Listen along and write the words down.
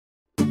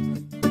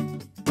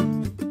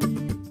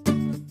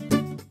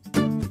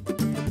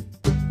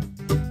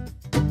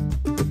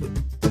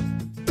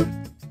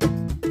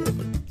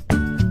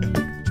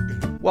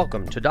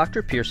Welcome to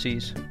Dr.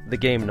 Piercy's The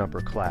Game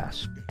Number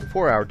class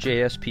for our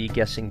JSP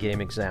guessing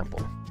game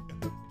example.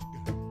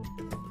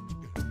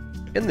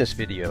 In this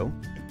video,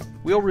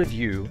 we'll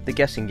review the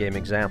guessing game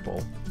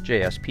example,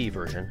 JSP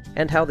version,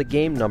 and how the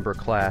Game Number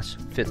class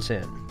fits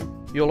in.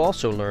 You'll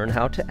also learn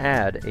how to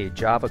add a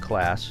Java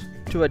class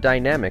to a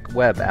dynamic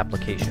web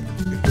application.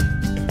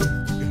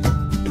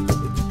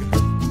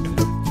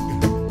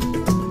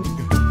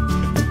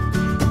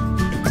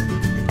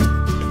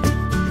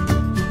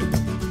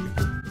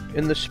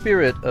 In the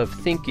spirit of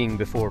thinking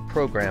before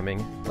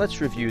programming,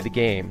 let's review the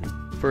game.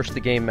 First, the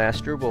game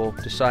master will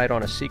decide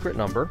on a secret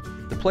number.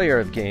 The player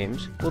of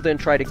games will then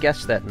try to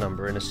guess that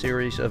number in a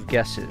series of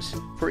guesses.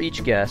 For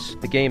each guess,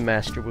 the game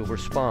master will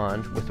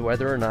respond with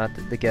whether or not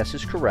the guess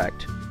is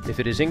correct. If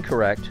it is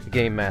incorrect, the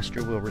game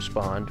master will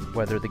respond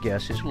whether the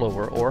guess is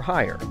lower or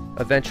higher.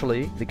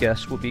 Eventually, the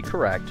guess will be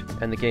correct,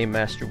 and the game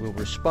master will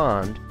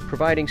respond,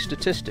 providing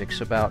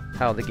statistics about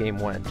how the game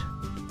went.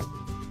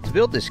 To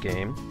build this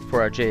game,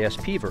 for our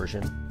JSP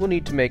version, we'll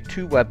need to make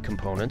two web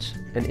components,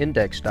 an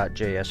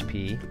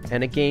index.jsp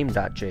and a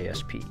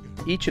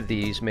game.jsp. Each of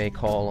these may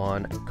call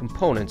on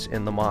components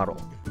in the model.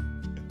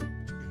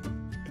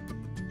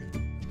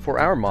 For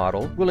our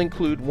model, we'll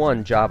include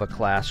one Java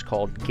class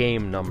called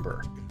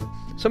GameNumber.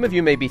 Some of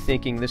you may be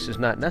thinking this is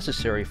not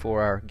necessary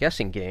for our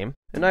guessing game,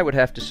 and I would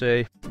have to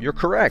say, you're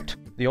correct.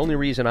 The only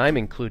reason I'm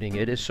including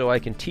it is so I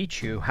can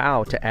teach you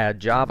how to add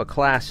Java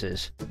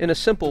classes in a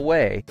simple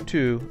way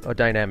to a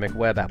dynamic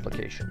web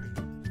application.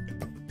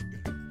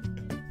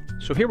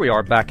 So here we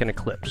are back in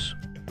Eclipse.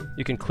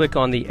 You can click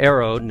on the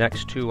arrow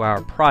next to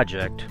our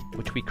project,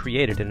 which we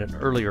created in an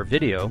earlier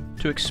video,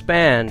 to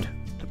expand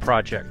the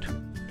project.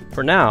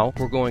 For now,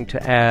 we're going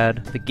to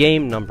add the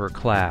GameNumber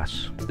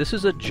class. This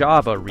is a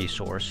Java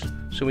resource,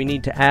 so we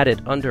need to add it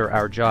under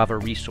our Java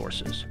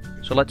resources.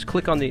 So let's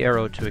click on the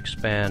arrow to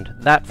expand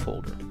that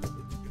folder.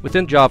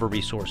 Within Java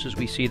resources,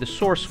 we see the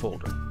source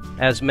folder.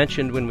 As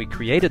mentioned when we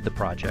created the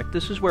project,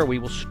 this is where we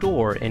will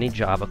store any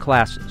Java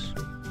classes.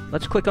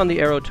 Let's click on the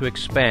arrow to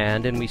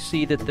expand, and we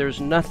see that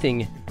there's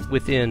nothing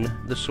within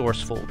the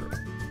source folder.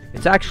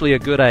 It's actually a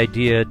good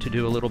idea to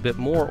do a little bit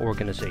more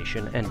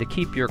organization and to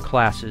keep your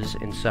classes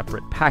in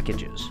separate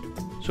packages.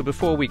 So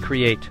before we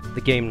create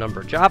the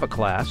GameNumber Java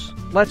class,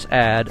 let's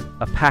add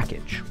a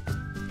package.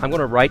 I'm going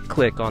to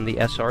right-click on the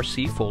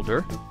SRC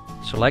folder,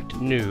 select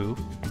New,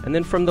 and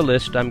then from the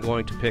list I'm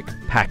going to pick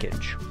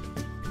Package.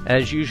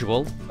 As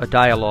usual, a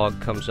dialog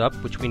comes up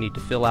which we need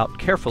to fill out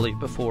carefully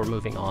before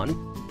moving on.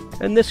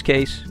 In this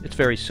case, it's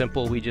very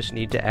simple. We just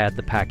need to add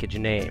the package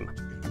name.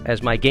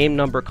 As my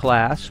GameNumber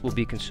class will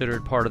be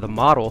considered part of the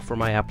model for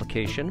my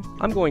application,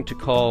 I'm going to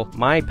call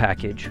my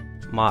package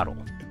Model.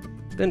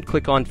 Then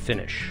click on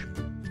Finish.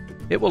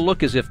 It will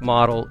look as if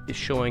Model is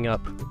showing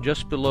up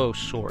just below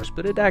Source,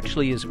 but it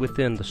actually is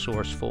within the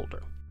Source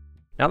folder.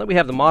 Now that we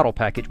have the Model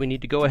package, we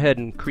need to go ahead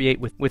and create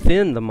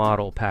within the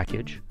Model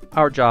package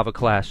our Java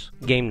class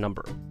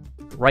GameNumber.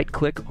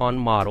 Right-click on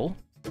Model,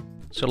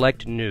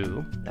 select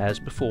New, as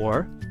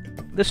before.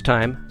 This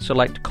time,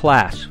 select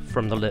Class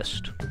from the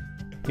list.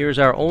 Here's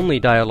our only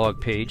dialog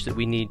page that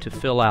we need to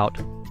fill out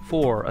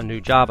for a new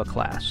Java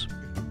class.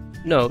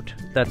 Note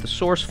that the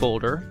source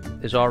folder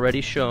is already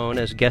shown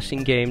as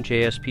Guessing Game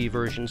JSP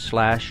version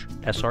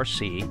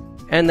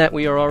 /src, and that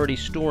we are already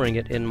storing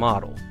it in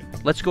Model.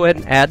 Let's go ahead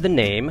and add the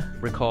name.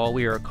 Recall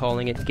we are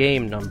calling it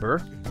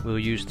GameNumber. We'll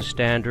use the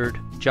standard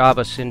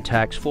Java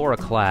syntax for a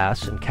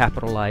class and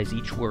capitalize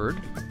each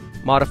word.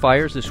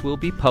 Modifiers, this will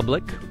be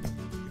public.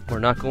 We're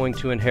not going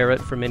to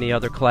inherit from any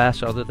other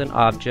class other than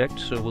object,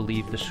 so we'll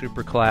leave the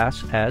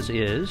superclass as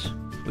is.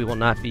 We will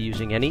not be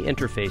using any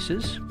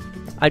interfaces.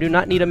 I do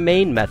not need a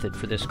main method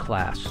for this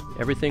class.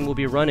 Everything will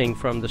be running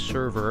from the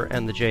server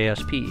and the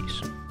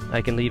JSPs.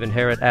 I can leave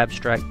inherit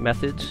abstract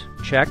methods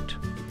checked,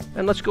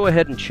 and let's go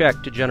ahead and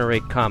check to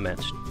generate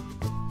comments.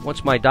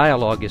 Once my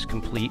dialog is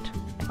complete,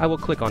 I will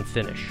click on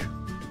Finish.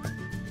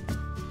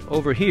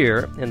 Over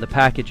here in the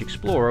Package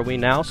Explorer, we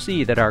now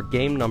see that our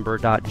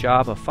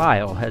GameNumber.java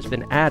file has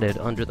been added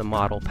under the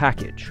model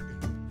package.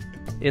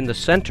 In the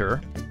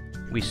center,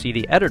 we see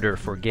the editor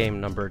for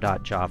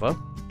GameNumber.java.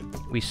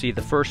 We see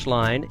the first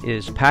line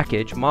is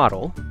package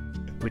model,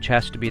 which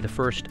has to be the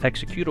first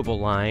executable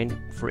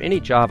line for any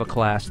Java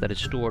class that is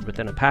stored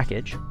within a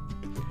package.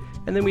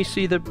 And then we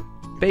see the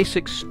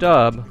basic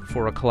stub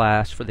for a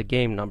class for the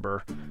game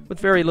number with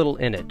very little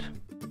in it.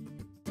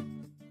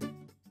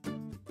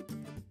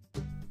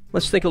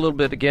 Let's think a little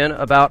bit again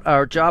about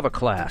our Java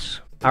class.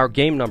 Our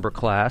GameNumber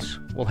class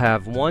will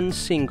have one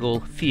single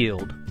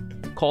field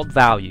called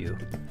value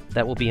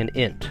that will be an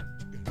int.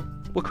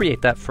 We'll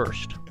create that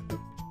first.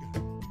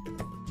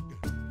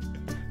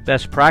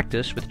 Best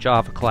practice with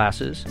Java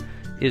classes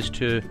is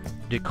to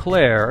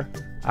declare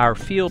our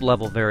field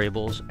level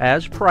variables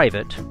as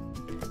private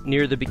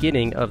near the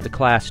beginning of the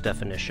class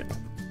definition.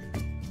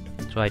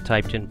 So I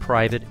typed in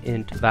private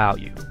int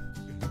value.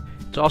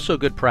 It's also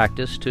good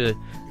practice to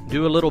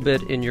do a little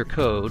bit in your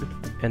code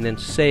and then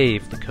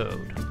save the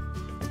code.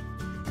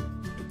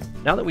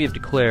 Now that we have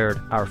declared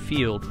our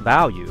field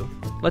value,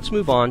 Let's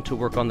move on to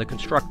work on the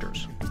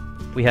constructors.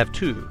 We have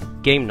two,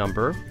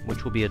 GameNumber,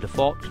 which will be a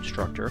default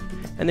constructor,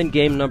 and then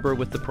GameNumber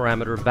with the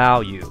parameter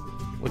value,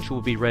 which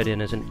will be read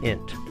in as an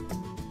int.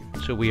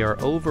 So we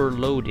are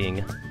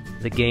overloading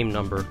the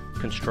GameNumber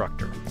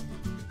constructor.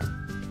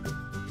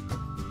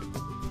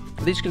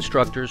 These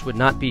constructors would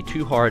not be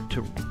too hard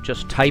to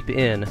just type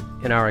in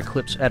our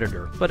Eclipse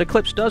editor, but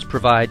Eclipse does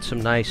provide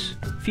some nice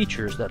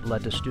features that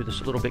let us do this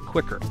a little bit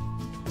quicker.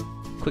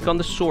 Click on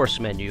the source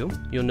menu.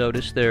 You'll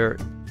notice there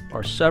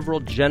are several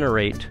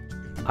generate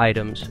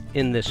items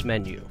in this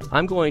menu.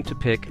 I'm going to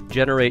pick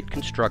generate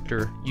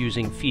constructor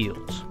using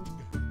fields.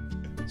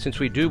 Since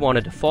we do want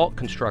a default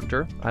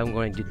constructor, I'm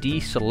going to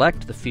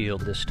deselect the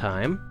field this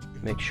time.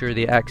 Make sure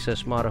the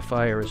access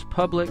modifier is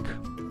public.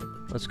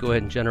 Let's go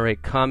ahead and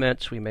generate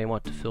comments. We may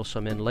want to fill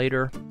some in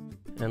later.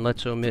 And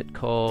let's omit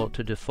call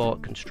to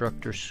default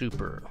constructor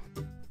super.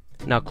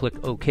 Now click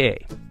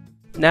OK.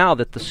 Now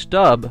that the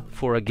stub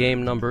for a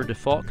GameNumber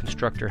default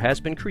constructor has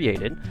been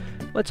created,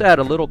 let's add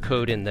a little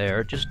code in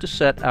there just to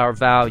set our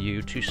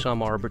value to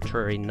some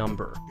arbitrary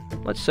number.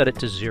 Let's set it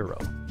to 0.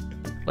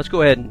 Let's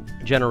go ahead and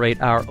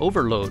generate our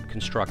overload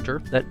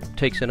constructor that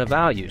takes in a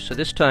value. So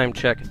this time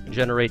check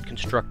generate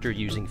constructor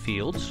using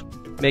fields.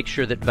 Make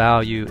sure that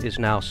value is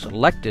now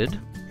selected.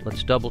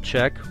 Let's double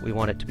check. We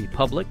want it to be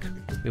public.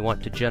 We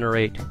want to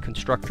generate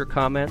constructor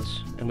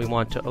comments, and we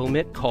want to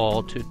omit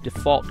call to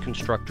default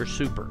constructor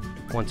super.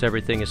 Once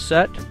everything is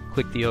set,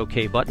 click the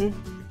OK button,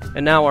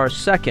 and now our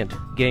second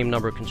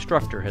GameNumber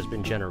constructor has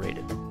been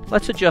generated.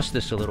 Let's adjust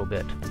this a little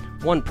bit.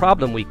 One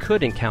problem we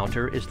could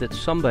encounter is that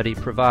somebody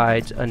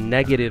provides a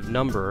negative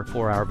number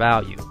for our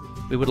value.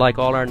 We would like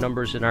all our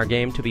numbers in our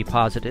game to be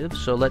positive,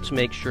 so let's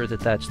make sure that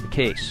that's the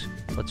case.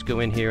 Let's go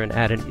in here and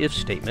add an if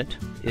statement.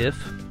 If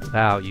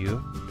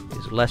value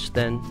is less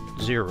than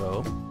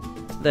 0,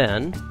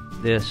 then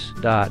this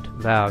dot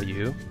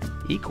value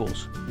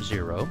equals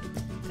 0.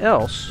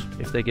 Else,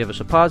 if they give us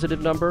a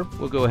positive number,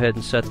 we'll go ahead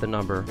and set the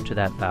number to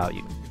that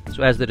value.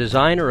 So as the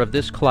designer of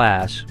this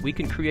class, we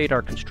can create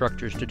our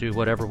constructors to do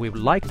whatever we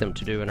would like them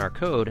to do in our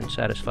code and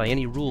satisfy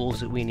any rules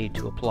that we need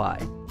to apply.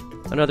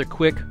 Another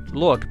quick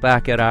look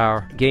back at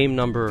our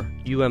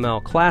GameNumber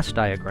UML class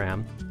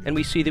diagram, and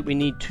we see that we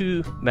need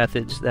two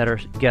methods that are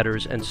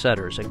getters and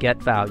setters, a get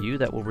value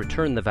that will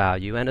return the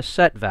value and a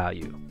set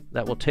value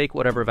that will take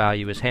whatever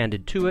value is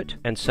handed to it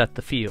and set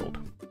the field.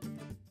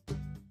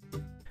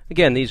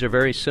 Again, these are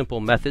very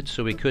simple methods,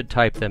 so we could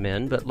type them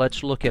in, but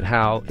let's look at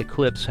how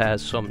Eclipse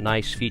has some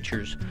nice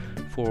features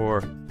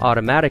for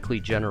automatically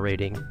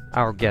generating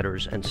our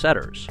getters and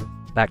setters.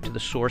 Back to the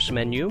source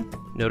menu.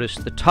 Notice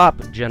the top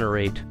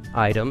generate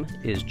item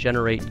is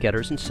generate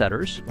getters and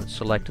setters. Let's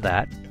select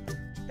that.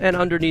 And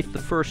underneath the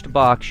first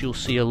box, you'll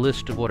see a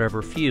list of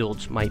whatever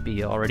fields might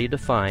be already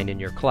defined in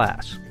your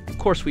class. Of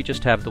course, we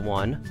just have the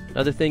one.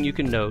 Another thing you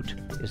can note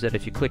is that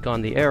if you click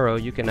on the arrow,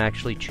 you can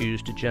actually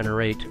choose to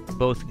generate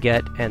both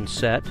get and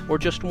set, or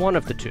just one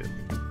of the two.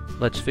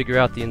 Let's figure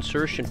out the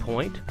insertion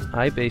point.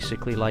 I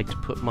basically like to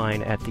put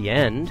mine at the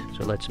end,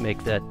 so let's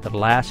make that the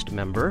last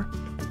member.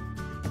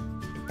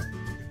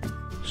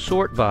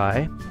 Sort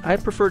by. I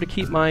prefer to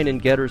keep mine in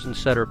getters and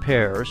setter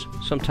pairs.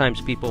 Sometimes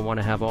people want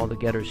to have all the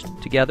getters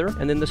together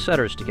and then the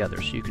setters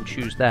together, so you can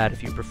choose that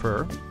if you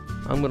prefer.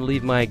 I'm going to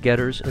leave my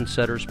getters and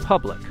setters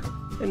public.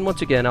 And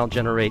once again, I'll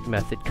generate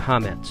method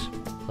comments.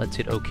 Let's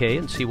hit OK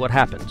and see what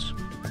happens.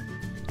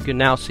 You can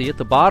now see at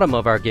the bottom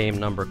of our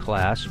GameNumber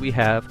class we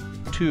have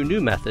two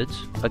new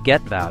methods, a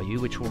get value,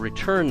 which will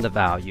return the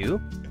value,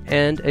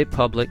 and a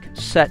public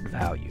set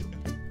value.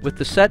 With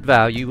the set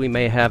value, we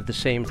may have the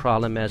same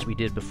problem as we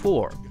did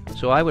before.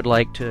 So I would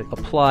like to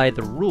apply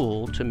the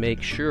rule to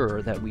make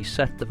sure that we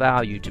set the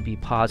value to be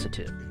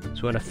positive.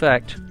 So in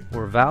effect,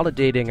 we're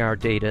validating our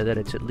data that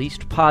it's at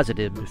least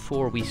positive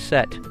before we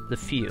set the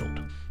field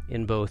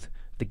in both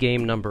the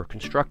GameNumber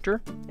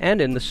constructor and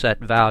in the set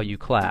value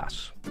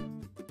class.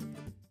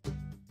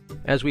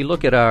 As we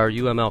look at our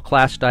UML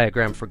class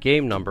diagram for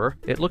GameNumber,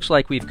 it looks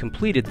like we've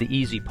completed the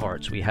easy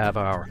parts. We have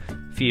our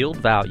field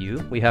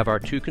value, we have our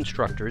two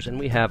constructors, and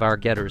we have our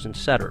getters and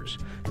setters.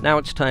 Now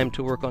it's time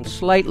to work on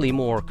slightly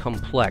more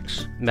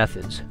complex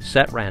methods,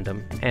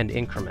 setRandom and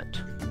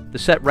increment. The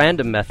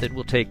setRandom method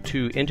will take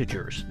two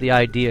integers. The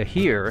idea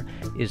here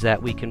is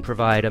that we can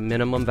provide a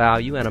minimum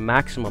value and a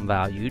maximum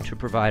value to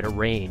provide a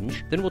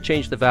range. Then we'll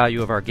change the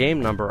value of our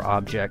GameNumber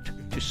object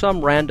to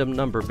some random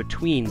number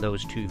between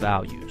those two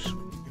values.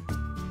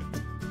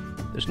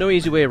 There's no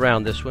easy way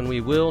around this one.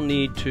 We will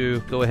need to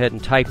go ahead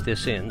and type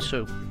this in,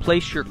 so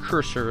place your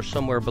cursor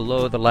somewhere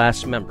below the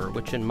last member,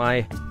 which in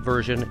my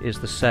version is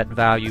the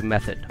setValue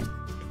method.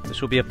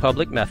 This will be a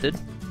public method.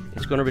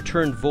 It's going to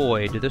return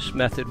void. This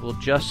method will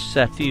just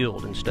set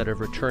field instead of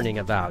returning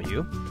a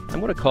value. I'm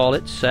going to call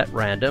it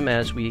setRandom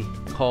as we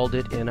called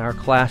it in our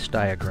class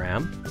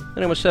diagram. And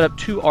I'm going to set up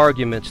two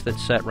arguments that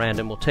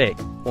setRandom will take.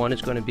 One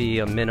is going to be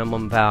a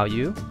minimum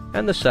value,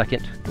 and the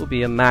second will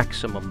be a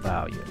maximum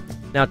value.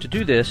 Now to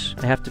do this,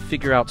 I have to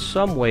figure out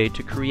some way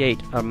to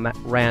create a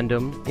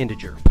random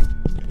integer.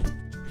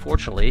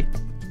 Fortunately,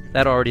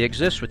 That already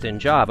exists within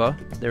Java.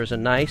 There's a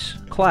nice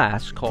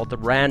class called the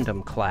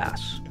random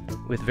class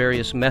with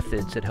various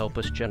methods that help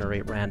us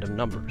generate random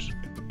numbers.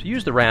 To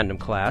use the random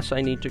class,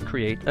 I need to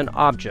create an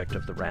object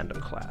of the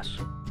random class.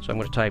 So I'm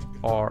going to type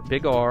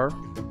big R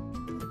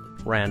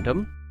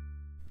random.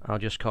 I'll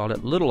just call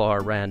it little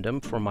r random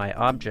for my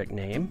object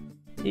name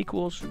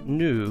equals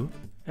new,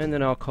 and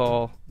then I'll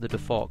call the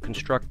default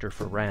constructor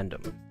for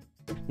random.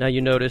 Now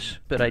you notice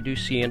that I do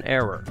see an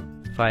error.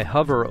 If I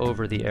hover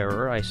over the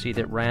error, I see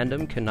that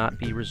random cannot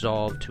be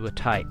resolved to a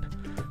type.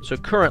 So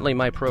currently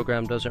my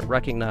program doesn't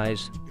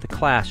recognize the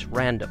class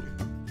random.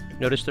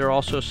 Notice there are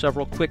also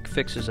several quick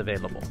fixes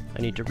available.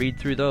 I need to read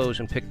through those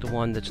and pick the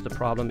one that's the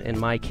problem in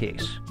my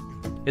case.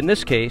 In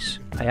this case,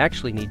 I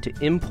actually need to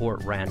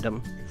import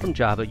random from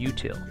Java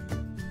util.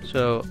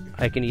 So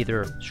I can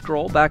either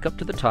scroll back up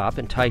to the top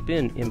and type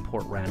in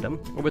import random,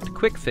 or with the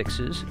quick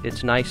fixes,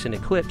 it's nice in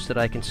Eclipse that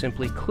I can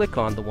simply click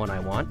on the one I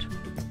want.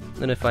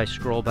 Then if I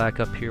scroll back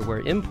up here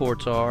where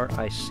imports are,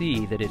 I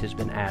see that it has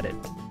been added.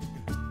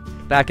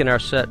 Back in our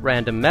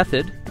setRandom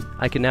method,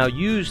 I can now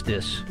use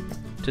this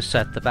to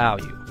set the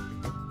value.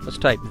 Let's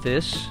type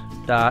this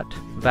dot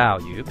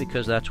value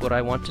because that's what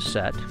I want to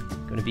set.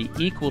 Going to be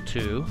equal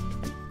to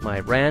my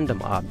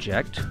random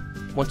object.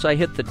 Once I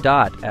hit the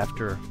dot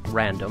after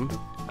random,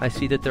 I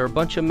see that there are a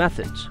bunch of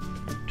methods.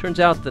 Turns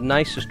out the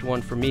nicest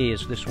one for me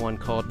is this one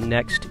called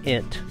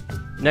nextInt.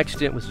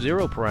 NextInt with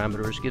 0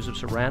 parameters gives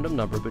us a random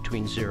number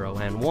between 0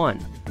 and 1.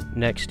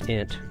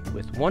 NextInt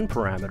with 1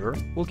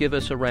 parameter will give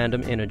us a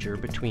random integer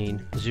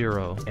between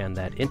 0 and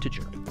that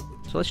integer.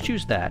 So let's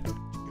choose that.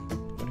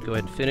 I'm going to go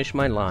ahead and finish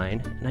my line,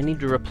 and I need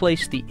to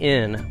replace the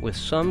in with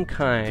some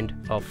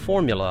kind of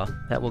formula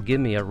that will give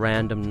me a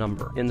random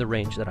number in the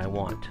range that I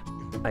want.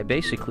 I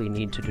basically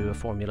need to do a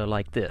formula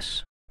like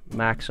this: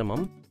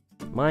 maximum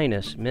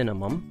minus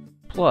minimum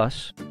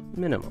plus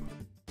minimum.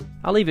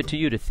 I'll leave it to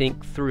you to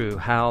think through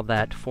how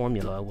that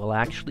formula will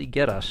actually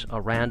get us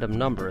a random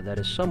number that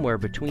is somewhere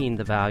between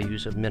the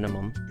values of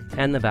minimum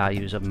and the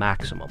values of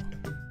maximum.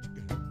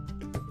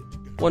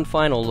 One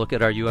final look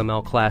at our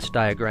UML class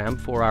diagram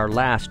for our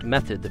last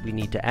method that we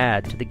need to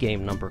add to the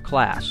GameNumber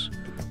class.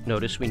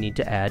 Notice we need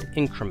to add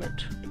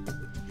increment.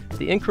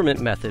 The increment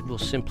method will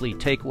simply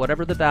take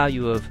whatever the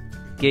value of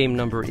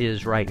GameNumber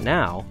is right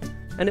now,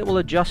 and it will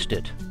adjust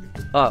it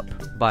up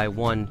by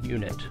 1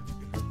 unit.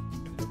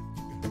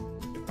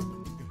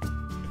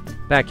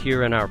 Back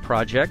here in our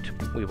project,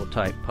 we will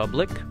type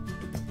public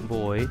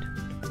void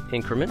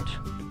increment,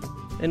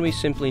 and we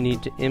simply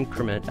need to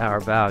increment our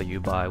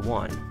value by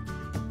 1.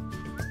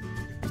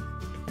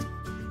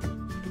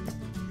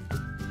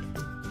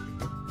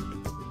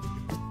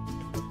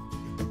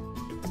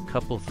 A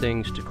couple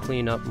things to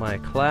clean up my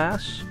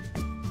class.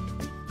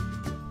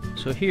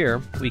 So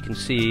here we can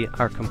see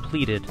our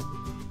completed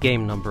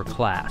GameNumber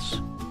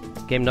class.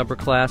 GameNumber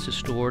class is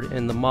stored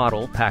in the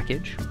model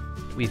package.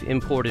 We've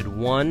imported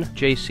one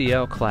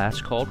JCL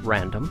class called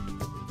random.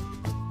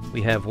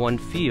 We have one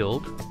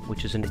field,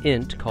 which is an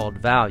int called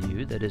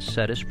value that is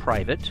set as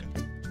private.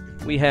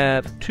 We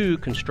have 2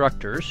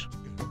 constructors,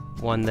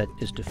 one that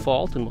is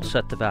default and will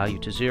set the value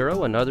to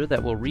 0, another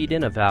that will read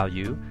in a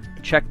value,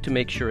 check to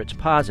make sure it's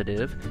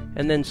positive,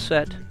 and then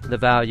set the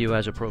value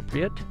as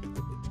appropriate.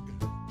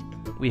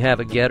 We have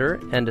a getter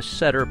and a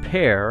setter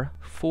pair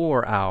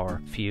for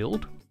our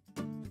field.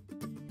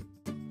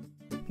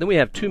 Then we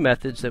have 2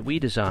 methods that we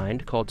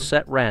designed called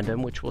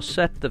setRandom, which will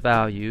set the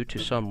value to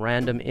some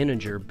random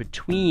integer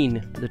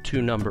between the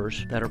 2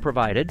 numbers that are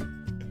provided.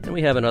 And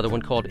we have another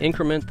one called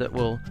increment that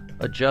will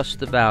adjust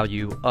the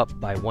value up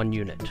by 1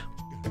 unit.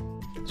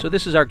 So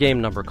this is our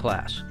GameNumber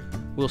class.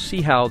 We'll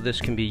see how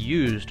this can be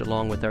used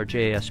along with our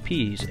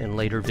JSPs in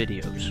later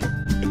videos.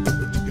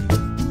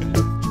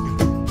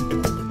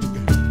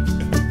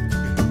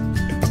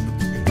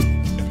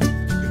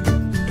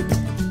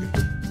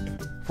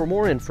 For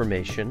more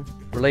information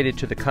related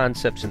to the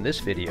concepts in this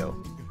video,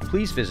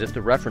 please visit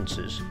the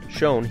references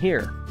shown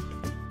here.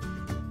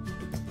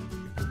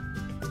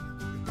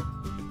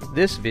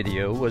 This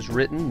video was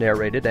written,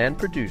 narrated, and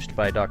produced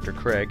by Dr.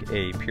 Craig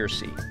A.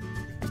 Piercy.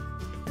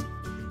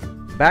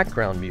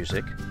 Background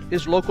music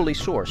is locally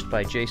sourced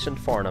by Jason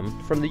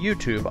Farnham from the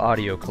YouTube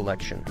audio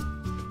collection.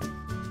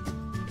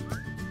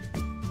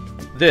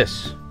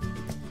 This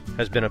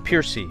has been a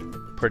Piercy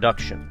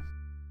production.